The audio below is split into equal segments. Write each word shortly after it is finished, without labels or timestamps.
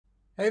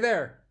Hey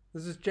there,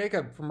 this is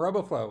Jacob from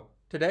Roboflow.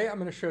 Today I'm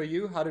going to show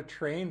you how to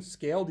train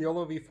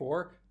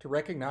Scaled-YOLOv4 to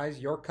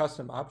recognize your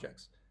custom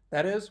objects.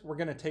 That is, we're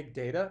going to take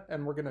data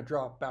and we're going to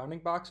draw bounding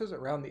boxes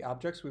around the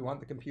objects we want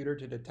the computer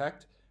to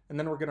detect, and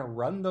then we're going to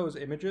run those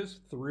images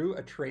through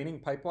a training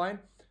pipeline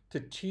to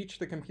teach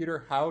the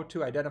computer how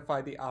to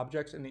identify the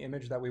objects in the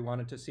image that we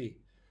wanted to see.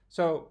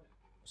 So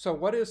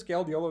what is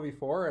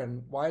Scaled-YOLOv4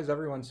 and why is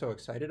everyone so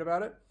excited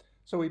about it?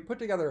 So we put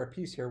together a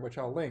piece here, which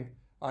I'll link,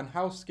 on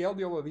how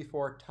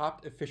Scaled-YOLOv4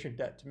 topped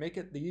EfficientDet to make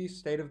it the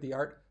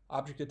state-of-the-art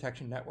object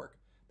detection network.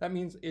 That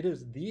means it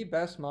is the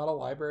best model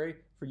library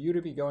for you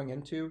to be going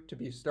into to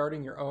be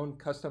starting your own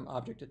custom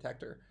object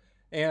detector.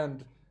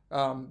 And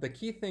the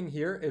key thing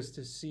here is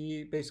to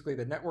see basically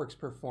the network's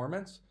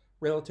performance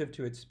relative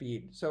to its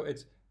speed. So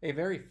it's a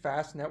very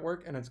fast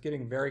network and it's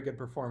getting very good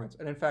performance.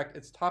 And in fact,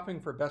 it's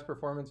topping for best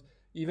performance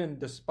even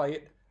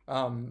despite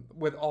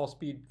with all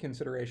speed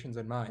considerations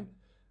in mind.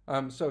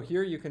 So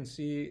here you can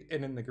see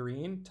it in the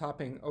green,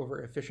 topping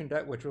over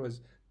EfficientDet, which was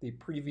the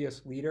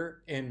previous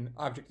leader in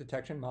object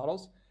detection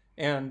models.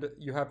 And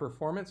you have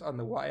performance on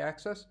the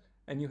y-axis,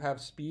 and you have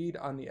speed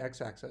on the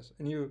x-axis.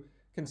 And you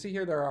can see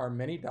here there are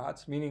many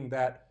dots, meaning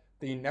that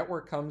the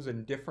network comes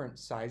in different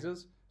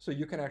sizes. So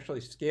you can actually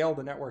scale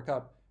the network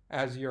up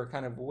as you're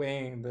kind of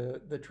weighing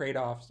the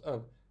trade-offs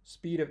of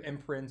speed of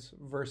inference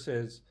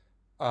versus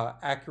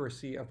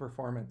accuracy of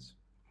performance.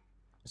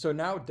 So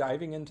now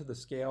diving into the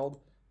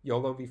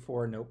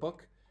Scaled-YOLOv4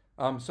 notebook.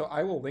 So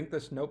I will link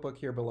this notebook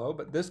here below,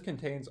 but this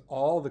contains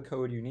all the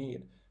code you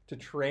need to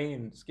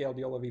train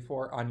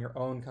Scaled-YOLOv4 on your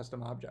own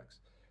custom objects.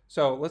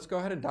 So let's go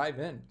ahead and dive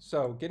in.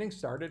 So getting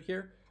started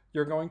here,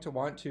 you're going to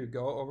want to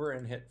go over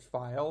and hit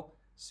File,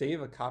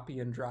 Save a Copy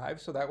in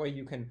Drive, so that way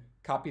you can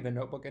copy the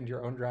notebook into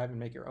your own drive and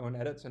make your own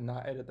edits and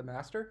not edit the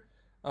master.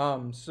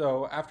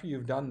 So after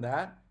you've done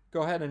that,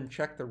 go ahead and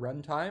check the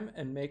runtime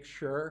and make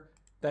sure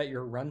that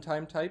your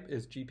runtime type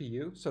is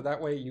GPU, so that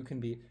way you can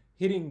be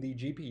hitting the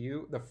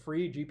GPU, the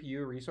free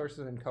GPU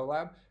resources in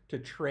Colab to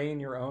train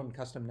your own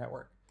custom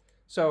network.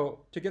 So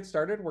to get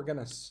started, we're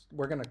gonna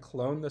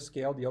clone the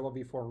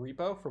Scaled-YOLOv4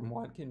 repo from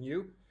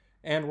WantCanU,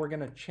 and we're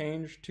gonna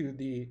change to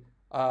the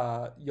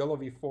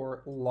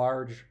YOLOv4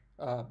 large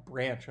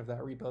branch of that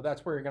repo.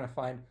 That's where you're gonna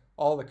find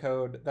all the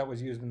code that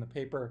was used in the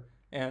paper,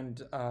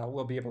 and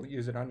we'll be able to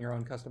use it on your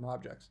own custom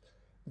objects.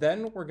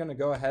 Then we're gonna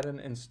go ahead and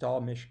install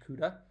Mish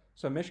Cuda.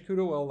 So Mish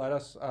Cuda will let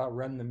us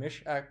run the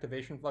Mish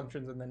activation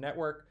functions in the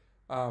network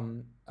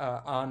on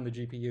the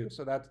GPU.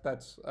 So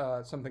that's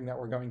something that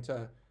we're going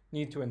to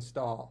need to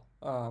install.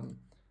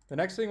 The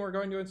next thing we're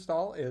going to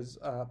install is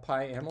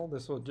PyAML.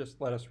 This will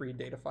just let us read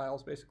data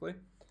files basically.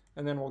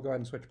 And then we'll go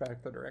ahead and switch back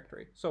to the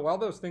directory. So while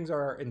those things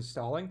are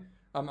installing,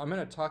 I'm going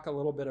to talk a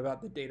little bit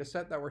about the data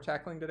set that we're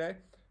tackling today.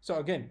 So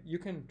again, you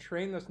can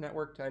train this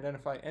network to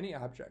identify any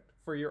object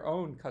for your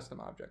own custom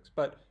objects.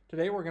 But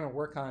today we're going to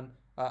work on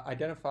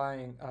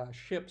identifying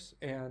ships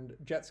and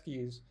jet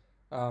skis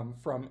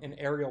from an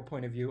aerial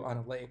point of view on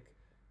a lake.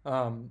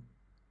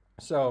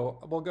 So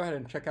we'll go ahead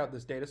and check out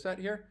this data set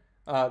here.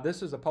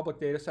 This is a public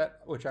data set,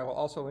 which I will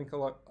also link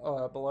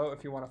below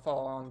if you want to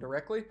follow along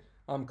directly,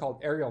 called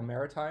Aerial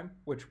Maritime,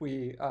 which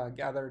we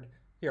gathered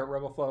here at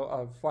Roboflow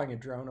of flying a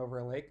drone over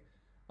a lake.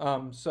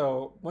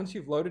 So once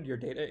you've loaded your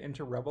data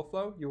into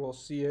Roboflow, you will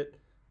see it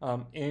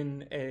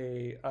in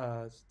a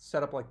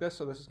setup like this.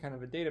 So this is kind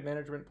of a data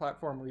management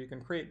platform where you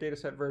can create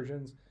dataset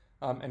versions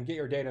and get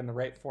your data in the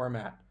right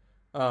format.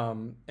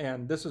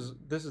 And this is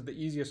the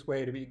easiest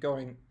way to be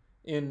going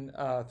in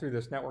through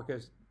this network,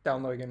 is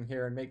downloading in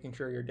here and making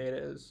sure your data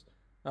is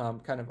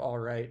kind of all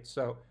right.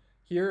 So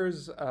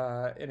here's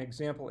an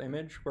example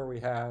image where we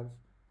have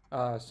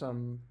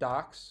some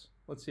docks.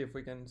 Let's see if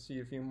we can see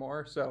a few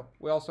more. So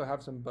we also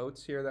have some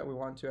boats here that we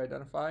want to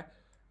identify.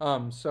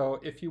 So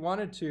if you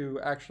wanted to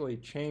actually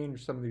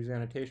change some of these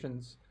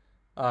annotations,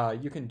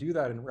 you can do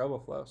that in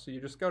Roboflow. So you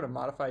just go to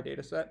Modify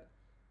Dataset,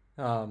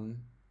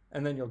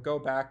 and then you'll go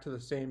back to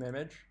the same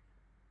image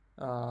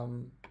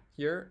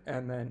here.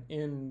 And then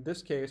in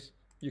this case,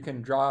 you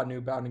can draw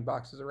new bounding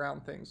boxes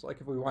around things.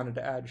 Like if we wanted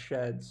to add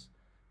sheds,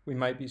 we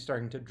might be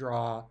starting to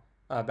draw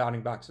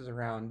bounding boxes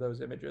around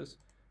those images.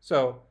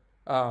 So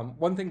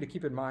one thing to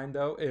keep in mind,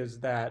 though, is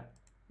that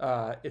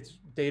its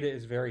data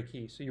is very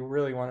key. So you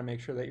really want to make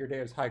sure that your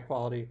data is high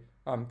quality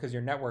because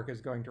your network is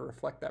going to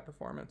reflect that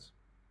performance.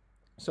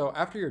 So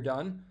after you're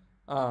done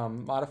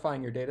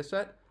modifying your data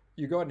set,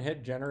 you go ahead and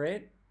hit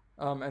Generate,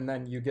 and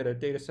then you get a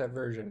dataset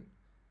version.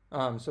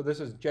 So this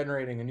is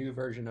generating a new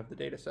version of the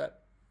data set.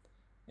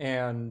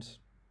 And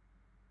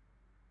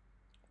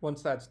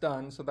once that's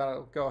done, so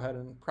that'll go ahead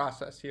and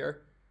process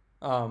here,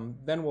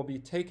 then we'll be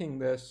taking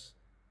this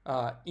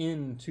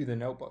into the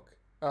notebook.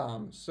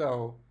 There's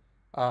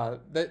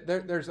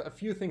a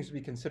few things to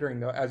be considering,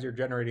 though, as you're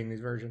generating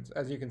these versions.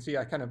 As you can see,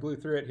 I kind of blew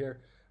through it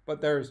here,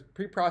 but there's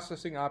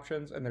pre-processing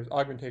options and there's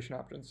augmentation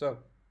options. So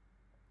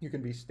you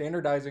can be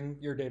standardizing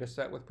your data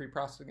set with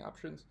pre-processing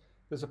options.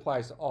 This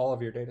applies to all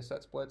of your data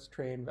set splits,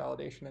 train,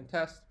 validation, and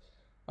test.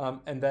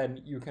 And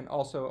then you can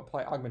also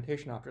apply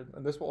augmentation options,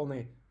 and this will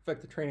only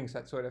affect the training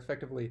set, so it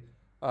effectively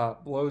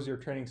blows your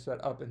training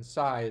set up in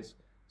size.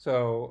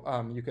 So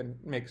you can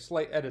make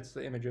slight edits to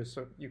the images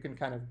so you can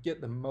kind of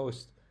get the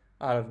most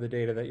out of the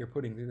data that you're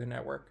putting through the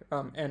network.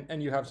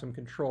 And you have some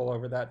control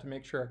over that to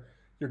make sure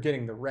you're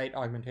getting the right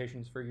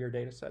augmentations for your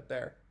data set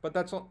there. But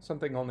that's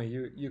something only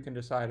you can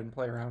decide and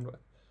play around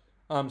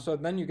with. So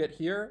then you get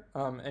here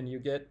and you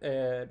get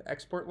an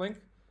export link.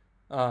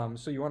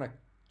 So you want to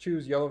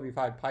choose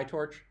YOLOv5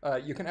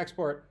 PyTorch. You can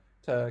export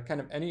to kind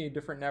of any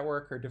different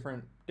network or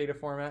different data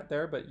format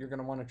there, but you're going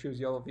to want to choose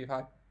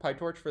YOLOv5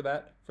 PyTorch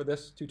for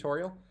this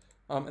tutorial.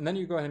 And then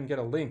you go ahead and get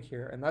a link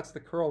here, and that's the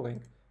curl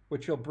link,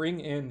 which you'll bring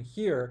in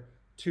here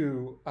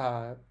to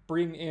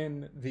bring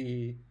in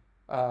the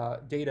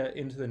data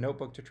into the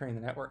notebook to train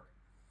the network.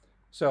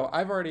 So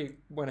I've already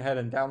went ahead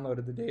and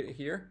downloaded the data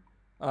here.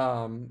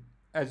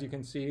 As you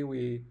can see,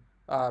 we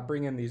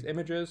bring in these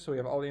images, so we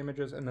have all the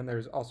images, and then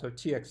there's also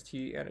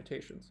TXT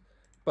annotations.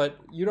 But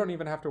you don't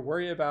even have to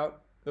worry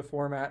about the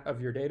format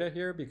of your data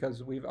here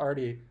because we've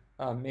already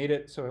made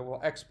it so it will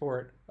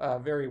export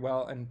very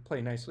well and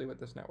play nicely with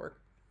this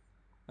network.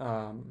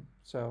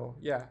 So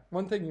yeah,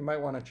 one thing you might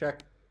want to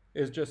check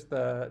is just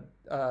the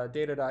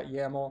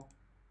data.yaml.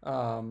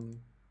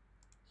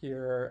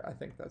 Here, I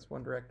think that's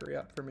one directory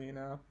up for me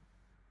now.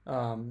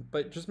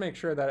 But just make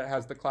sure that it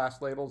has the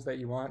class labels that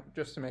you want,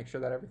 just to make sure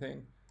that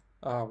everything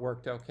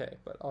worked okay.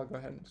 But I'll go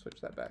ahead and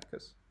switch that back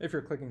because if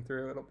you're clicking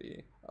through, it'll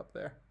be up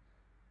there.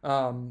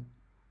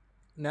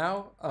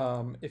 Now,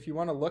 if you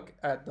want to look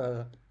at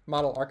the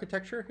model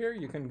architecture here,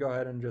 you can go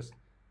ahead and just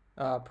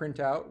print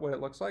out what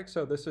it looks like.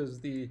 So this is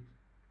the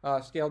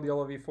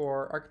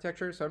Scaled-YOLOv4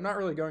 architecture. So I'm not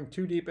really going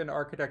too deep into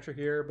architecture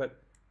here,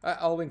 but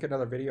I'll link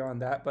another video on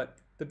that. But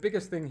the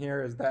biggest thing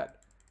here is that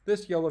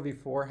this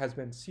YOLOv4 has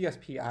been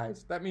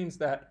CSPized. That means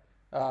that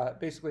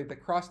basically the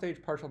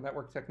cross-stage partial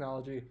network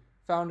technology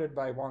founded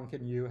by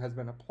Wonkin Yu has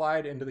been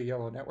applied into the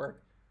Yolo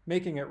network,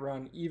 making it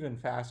run even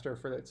faster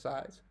for its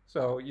size.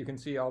 So you can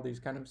see all these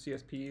kind of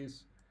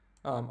CSPs,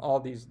 all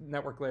these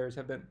network layers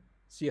have been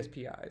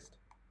CSPized.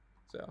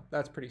 So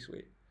that's pretty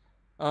sweet.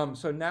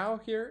 So now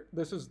here,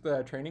 this is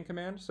the training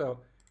command. So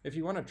if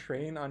you want to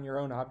train on your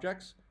own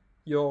objects,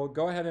 you'll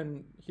go ahead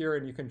and here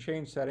and you can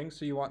change settings.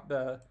 So you want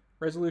the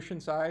resolution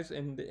size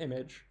in the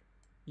image.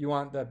 You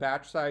want the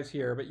batch size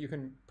here, but you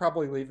can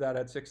probably leave that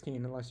at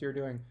 16 unless you're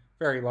doing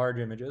very large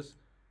images.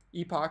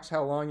 Epochs,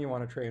 how long you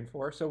want to train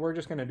for. So we're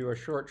just going to do a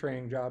short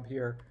training job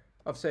here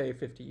of say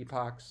 50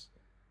 epochs.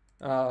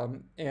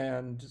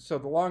 And so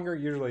the longer,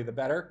 usually the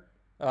better.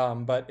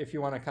 But if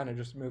you want to kind of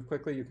just move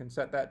quickly, you can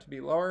set that to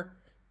be lower.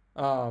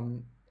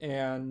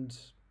 And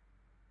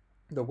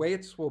the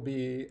weights will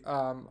be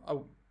a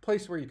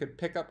place where you could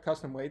pick up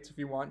custom weights if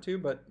you want to,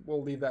 but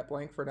we'll leave that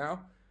blank for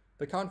now.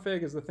 The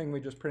config is the thing we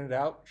just printed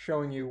out,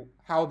 showing you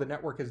how the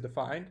network is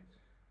defined.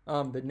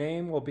 The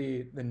name will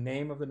be the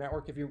name of the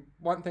network. If you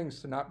want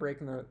things to not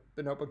break in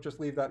the notebook, just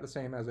leave that the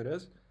same as it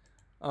is.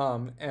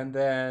 And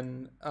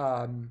then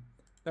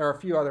there are a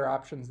few other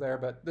options there,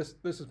 but this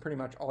is pretty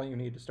much all you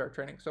need to start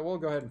training. So we'll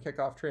go ahead and kick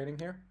off training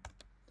here.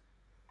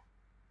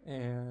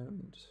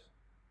 And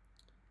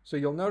so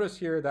you'll notice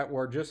here that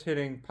we're just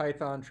hitting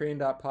Python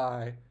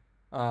train.py.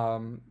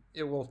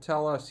 It will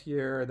tell us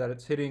here that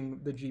it's hitting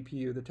the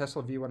GPU, the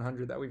Tesla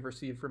V100 that we've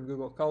received from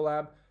Google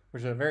Colab,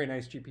 which is a very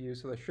nice GPU,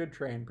 so this should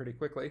train pretty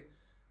quickly.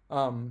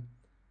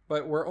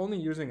 But we're only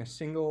using a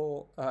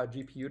single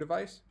GPU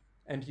device,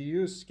 and to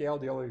use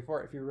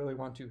Scaled-YOLOv4, if you really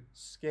want to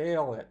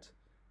scale it,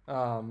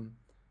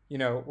 you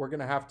know, we're going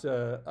to have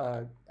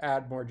to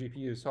add more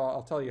GPUs, so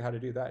I'll tell you how to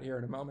do that here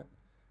in a moment.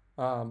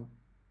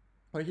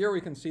 But here we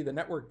can see the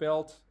network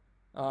built,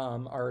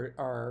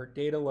 our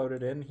data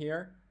loaded in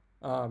here.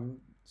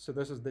 So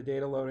this is the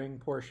data loading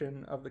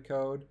portion of the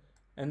code.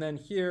 And then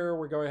here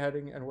we're going ahead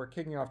and we're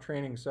kicking off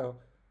training. So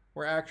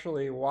we're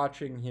actually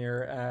watching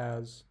here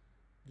as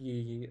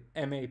the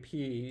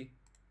MAP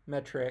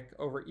metric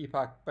over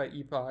epoch by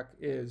epoch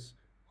is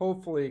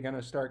hopefully going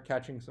to start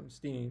catching some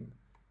steam.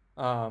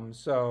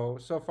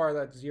 So far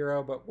that's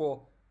 0, but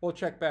we'll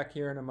check back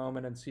here in a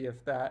moment and see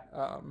if that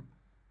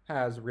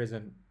has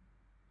risen.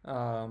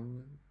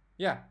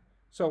 Yeah,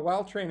 so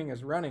while training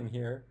is running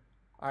here,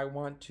 I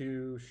want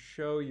to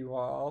show you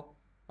all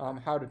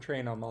how to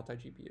train on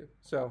multi-GPU.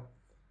 So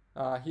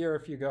here,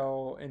 if you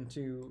go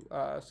into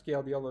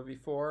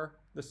Scaled-YOLOv4,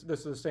 this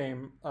is the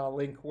same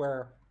link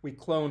where we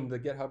cloned the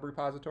GitHub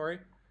repository.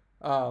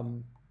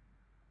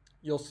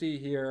 You'll see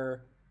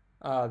here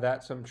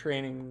that some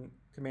training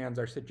commands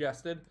are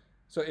suggested.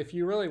 So if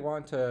you really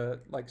want to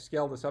like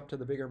scale this up to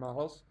the bigger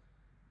models,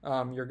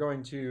 you're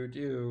going to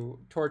do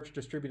torch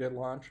distributed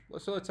launch.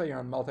 So let's say you're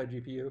on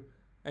multi-GPU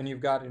and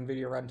you've got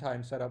NVIDIA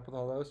runtime set up with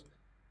all those.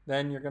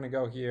 Then you're going to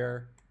go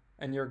here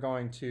and you're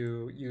going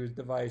to use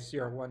device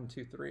 0, 1,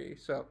 2, 3.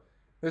 So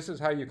this is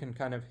how you can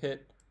kind of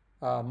hit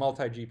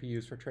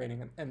multi-GPUs for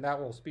training, and that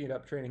will speed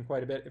up training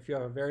quite a bit if you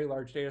have a very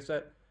large data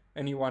set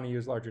and you want to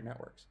use larger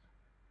networks.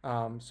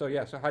 So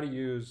yeah, so how do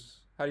you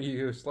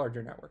use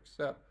larger networks?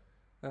 So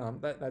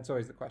that's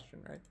always the question,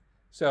 right?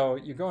 So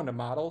you go into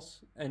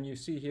models and you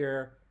see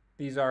here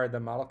these are the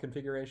model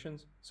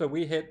configurations. So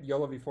we hit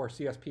YOLOv4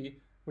 CSP,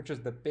 which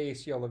is the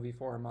base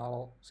YOLOv4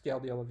 model,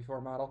 scaled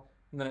YOLOv4 model,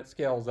 and then it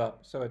scales up.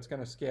 So it's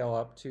going to scale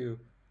up to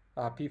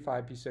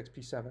P5, P6,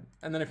 P7.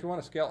 And then if you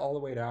want to scale all the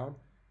way down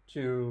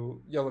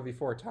to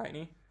YOLOv4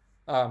 Tiny,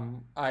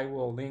 I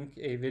will link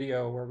a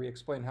video where we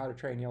explain how to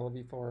train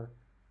YOLOv4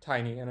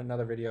 Tiny in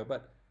another video.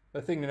 But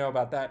the thing to know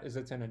about that is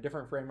it's in a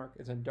different framework.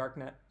 It's in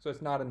Darknet, so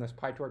it's not in this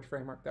PyTorch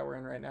framework that we're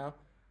in right now.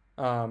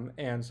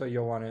 And so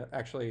you'll want to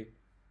actually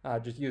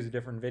just use a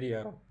different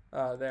video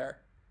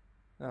there.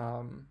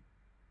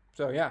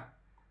 So yeah,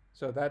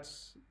 so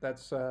that's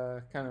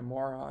kind of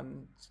more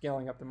on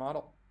scaling up the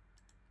model.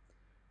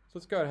 So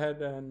let's go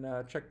ahead and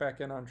check back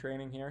in on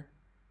training here.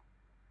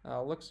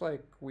 Looks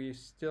like we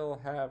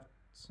still have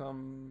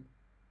some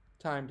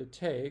time to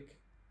take.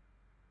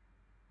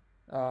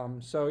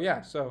 So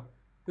yeah, so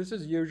this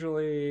is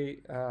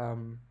usually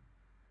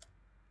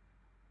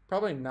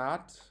probably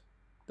not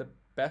the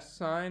best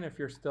sign if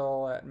you're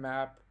still at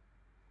map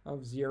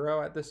of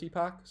 0 at this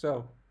epoch.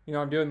 So, you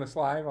know, I'm doing this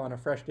live on a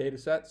fresh data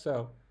set,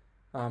 so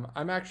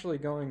I'm actually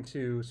going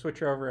to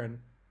switch over and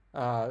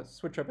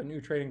switch up a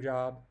new training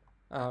job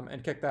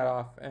and kick that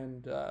off,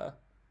 and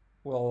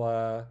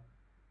we'll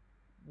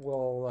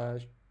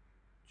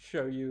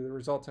show you the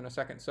results in a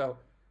second. So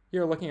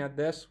here, looking at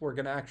this, we're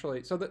going to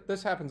actually, so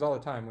this happens all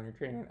the time when you're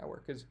training a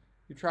network, is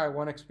you try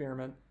one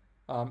experiment,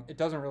 it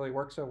doesn't really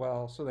work so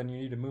well, so then you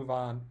need to move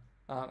on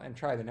and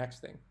try the next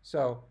thing.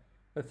 So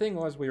the thing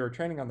was, we were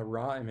training on the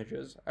raw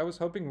images. I was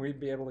hoping we'd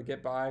be able to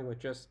get by with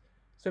just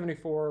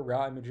 74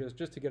 raw images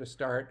just to get a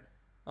start,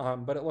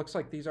 but it looks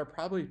like these are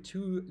probably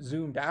too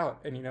zoomed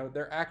out, and you know,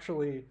 they're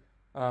actually,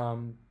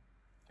 the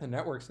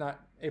network's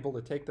not able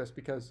to take this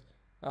because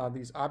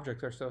these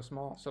objects are so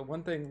small. So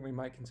one thing we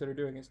might consider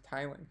doing is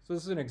tiling. So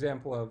this is an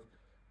example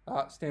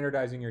of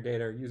standardizing your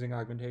data or using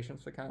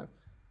augmentations to kind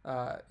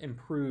of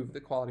improve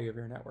the quality of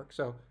your network.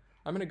 So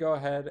I'm going to go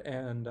ahead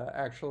and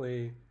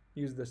actually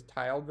use this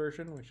tiled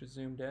version, which is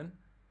zoomed in.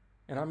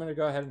 And I'm going to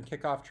go ahead and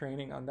kick off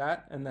training on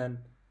that. And then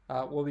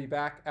we'll be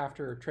back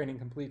after training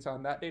completes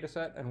on that data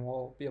set, and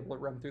we'll be able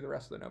to run through the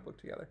rest of the notebook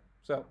together.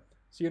 So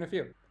see you in a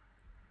few.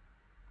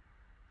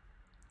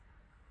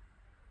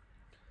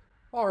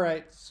 All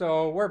right,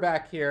 so we're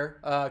back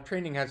here.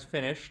 Training has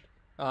finished.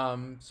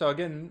 So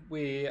again,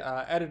 we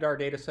edited our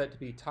data set to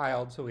be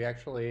tiled, so we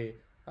actually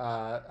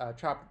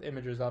chopped the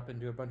images up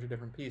into a bunch of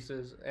different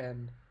pieces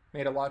and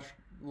made a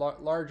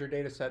larger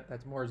data set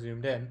that's more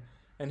zoomed in.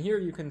 And here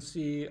you can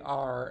see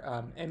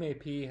our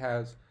MAP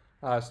has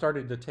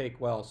started to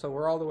take well. So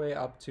we're all the way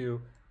up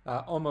to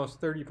almost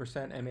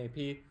 30%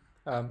 MAP.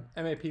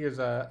 MAP is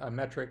a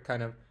metric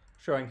kind of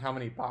showing how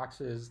many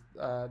boxes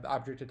the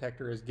object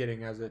detector is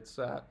getting as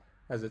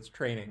it's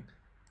training.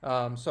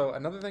 So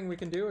another thing we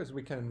can do is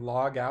we can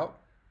log out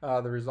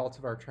the results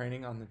of our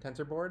training on the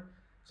tensor board.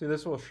 So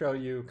this will show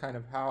you kind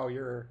of how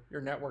your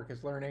network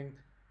is learning.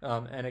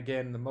 And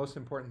again, the most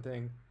important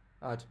thing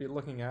to be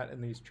looking at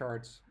in these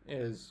charts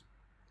is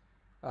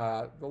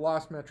the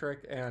loss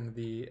metric and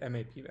the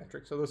MAP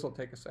metric. So this will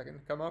take a second to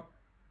come up,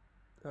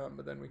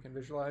 but then we can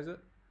visualize it.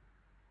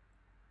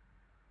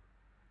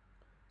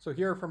 So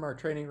here from our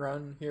training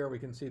run, here we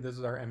can see this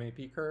is our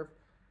MAP curve.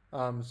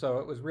 So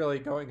it was really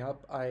going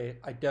up. I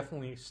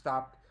definitely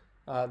stopped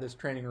this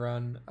training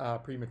run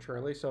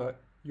prematurely. So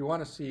you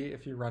want to see,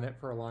 if you run it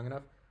for a long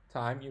enough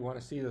time, you want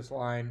to see this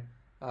line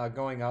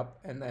going up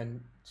and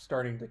then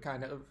starting to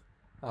kind of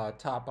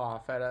top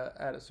off at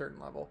a certain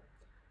level.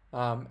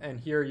 And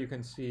here you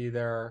can see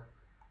there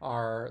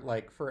are,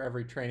 like, for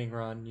every training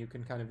run, you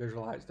can kind of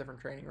visualize different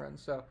training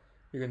runs. So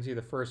you can see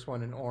the first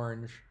one in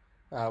orange,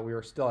 we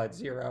were still at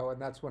 0,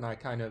 and that's when I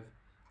kind of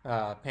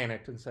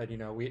panicked and said, you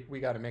know, we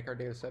got to make our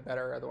data set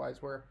better,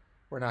 otherwise we're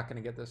not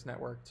going to get this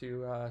network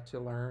to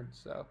learn.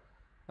 So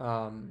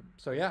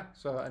so yeah,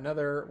 so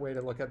another way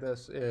to look at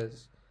this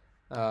is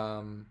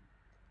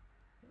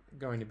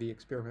going to be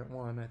experiment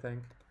 1, I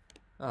think,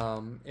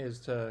 is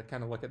to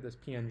kind of look at this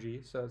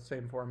PNG. So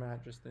same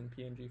format, just in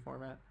PNG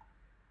format.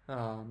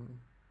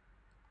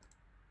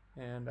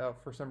 And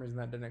for some reason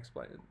that didn't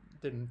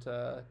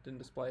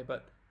display,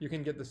 but you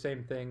can get the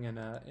same thing in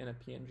a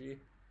PNG.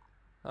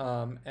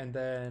 And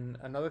then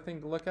another thing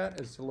to look at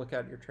is to look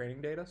at your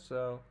training data.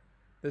 So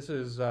this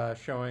is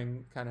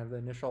showing kind of the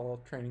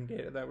initial training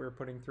data that we were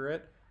putting through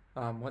it,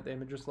 what the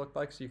images looked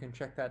like, so you can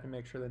check that to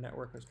make sure the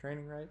network was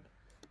training right.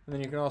 And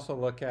then you can also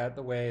look at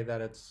the way that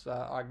it's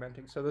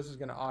augmenting. So this is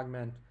going to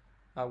augment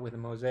with a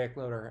mosaic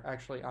loader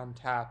actually on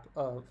top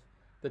of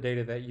the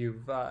data that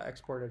you've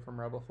exported from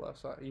Roboflow.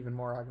 So even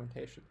more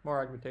augmentation.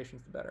 More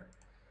augmentations, the better.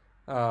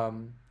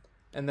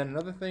 And then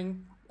another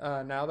thing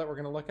now that we're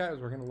going to look at is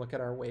we're going to look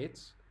at our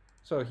weights.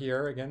 So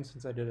here, again,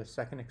 since I did a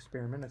second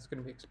experiment, it's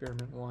going to be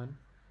experiment 1.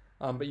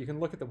 But you can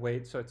look at the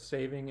weights, so it's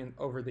saving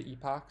over the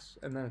epochs,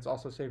 and then it's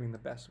also saving the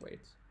best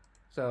weights.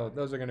 So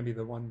those are going to be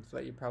the ones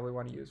that you probably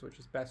want to use, which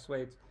is best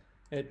weights.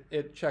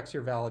 It checks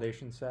your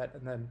validation set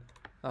and then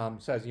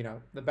says, you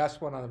know, the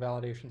best one on the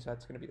validation set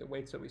is going to be the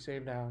weights that we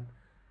save down.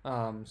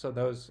 So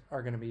those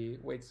are going to be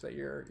weights that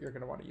you're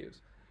going to want to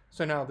use.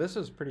 So now this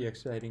is pretty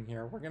exciting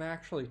here. We're going to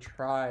actually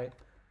try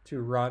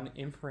to run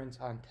inference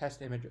on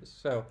test images.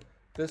 So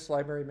this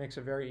library makes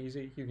it very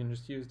easy. You can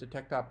just use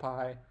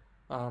detect.py.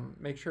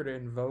 Make sure to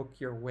invoke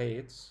your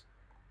weights.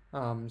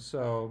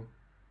 So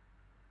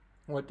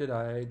what did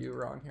I do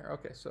wrong here?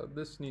 Okay, so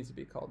this needs to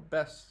be called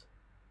best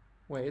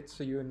weights.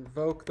 So you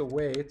invoke the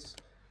weights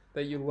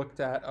that you looked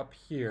at up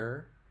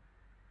here,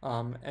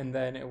 and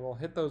then it will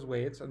hit those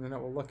weights, and then it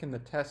will look in the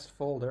test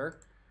folder,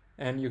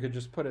 and you could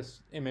just put an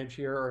image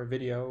here or a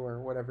video or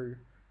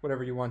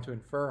whatever you want to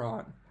infer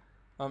on,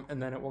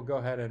 and then it will go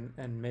ahead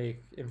and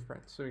make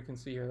inference. So you can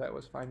see here that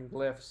was finding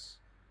lifts,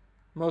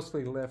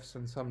 mostly lifts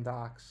and some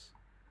docs.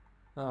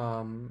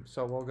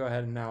 So we'll go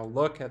ahead and now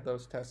look at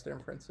those test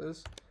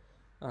inferences.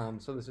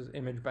 So this is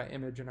image by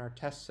image in our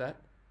test set.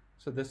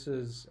 So this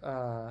is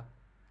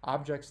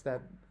objects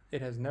that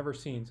it has never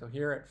seen. So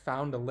here it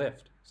found a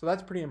lift. So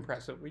that's pretty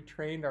impressive. We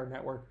trained our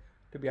network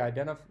to be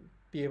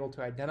able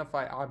to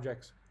identify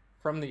objects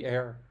from the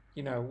air,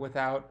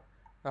 without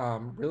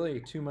really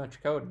too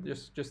much code,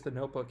 just the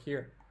notebook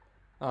here.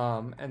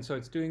 And so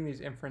it's doing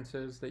these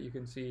inferences that you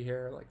can see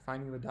here, like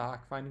finding the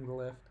dock, finding the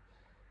lift,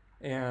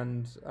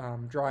 and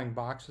drawing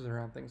boxes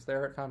around things.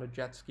 There it found a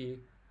jet ski.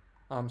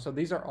 So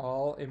these are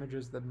all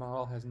images the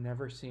model has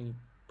never seen.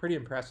 Pretty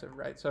impressive,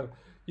 right? So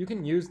you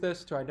can use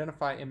this to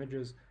identify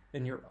images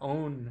in your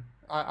own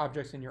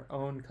objects in your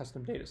own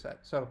custom data set.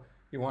 So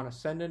you want to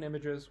send in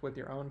images with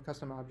your own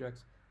custom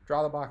objects,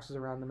 draw the boxes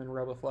around them in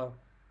Roboflow,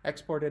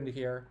 export into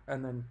here,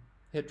 and then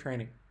hit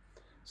training.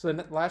 So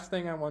the last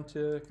thing I want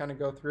to kind of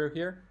go through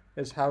here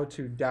is how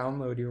to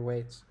download your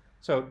weights.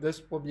 So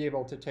this will be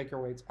able to take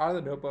your weights out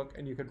of the notebook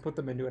and you can put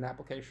them into an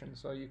application.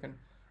 So you can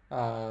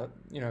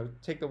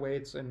take the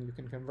weights and you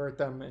can convert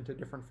them into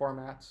different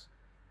formats,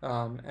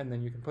 and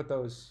then you can put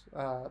those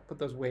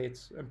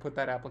weights and put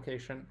that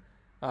application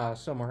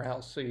somewhere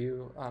else. So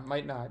you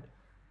might not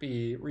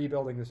be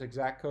rebuilding this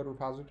exact code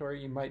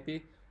repository. You might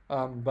be,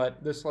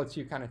 but this lets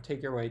you kind of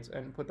take your weights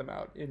and put them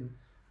out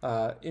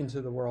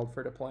into the world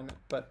for deployment.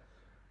 But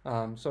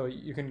so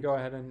you can go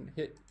ahead and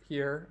hit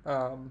here,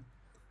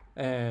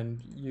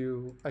 and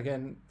you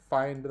again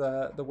find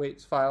the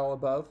weights file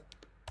above,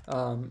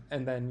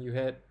 and then you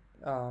hit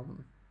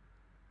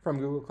from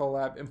Google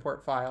Colab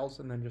import files,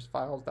 and then just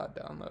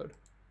files.download.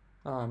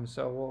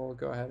 So we'll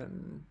go ahead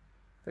and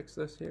fix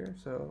this here.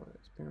 So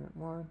experiment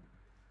 1,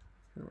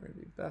 and we're going to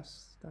do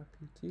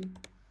best.pt.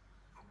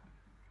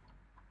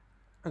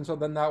 And so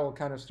then that will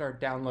kind of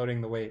start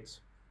downloading the weights.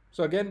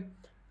 So again,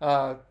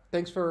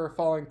 thanks for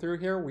following through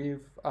here.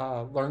 We've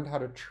learned how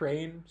to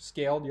train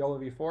scaled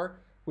YOLOv4.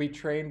 We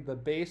trained the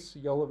base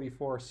YOLOv4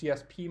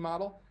 CSP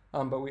model,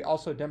 but we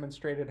also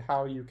demonstrated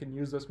how you can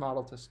use this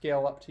model to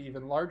scale up to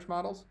even large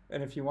models.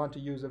 And if you want to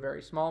use a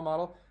very small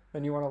model,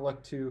 then you want to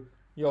look to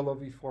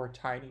YOLOv4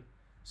 Tiny.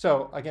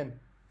 So again,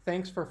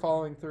 thanks for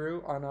following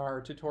through on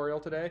our tutorial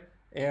today.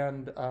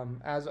 And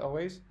as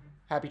always,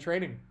 happy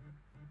training.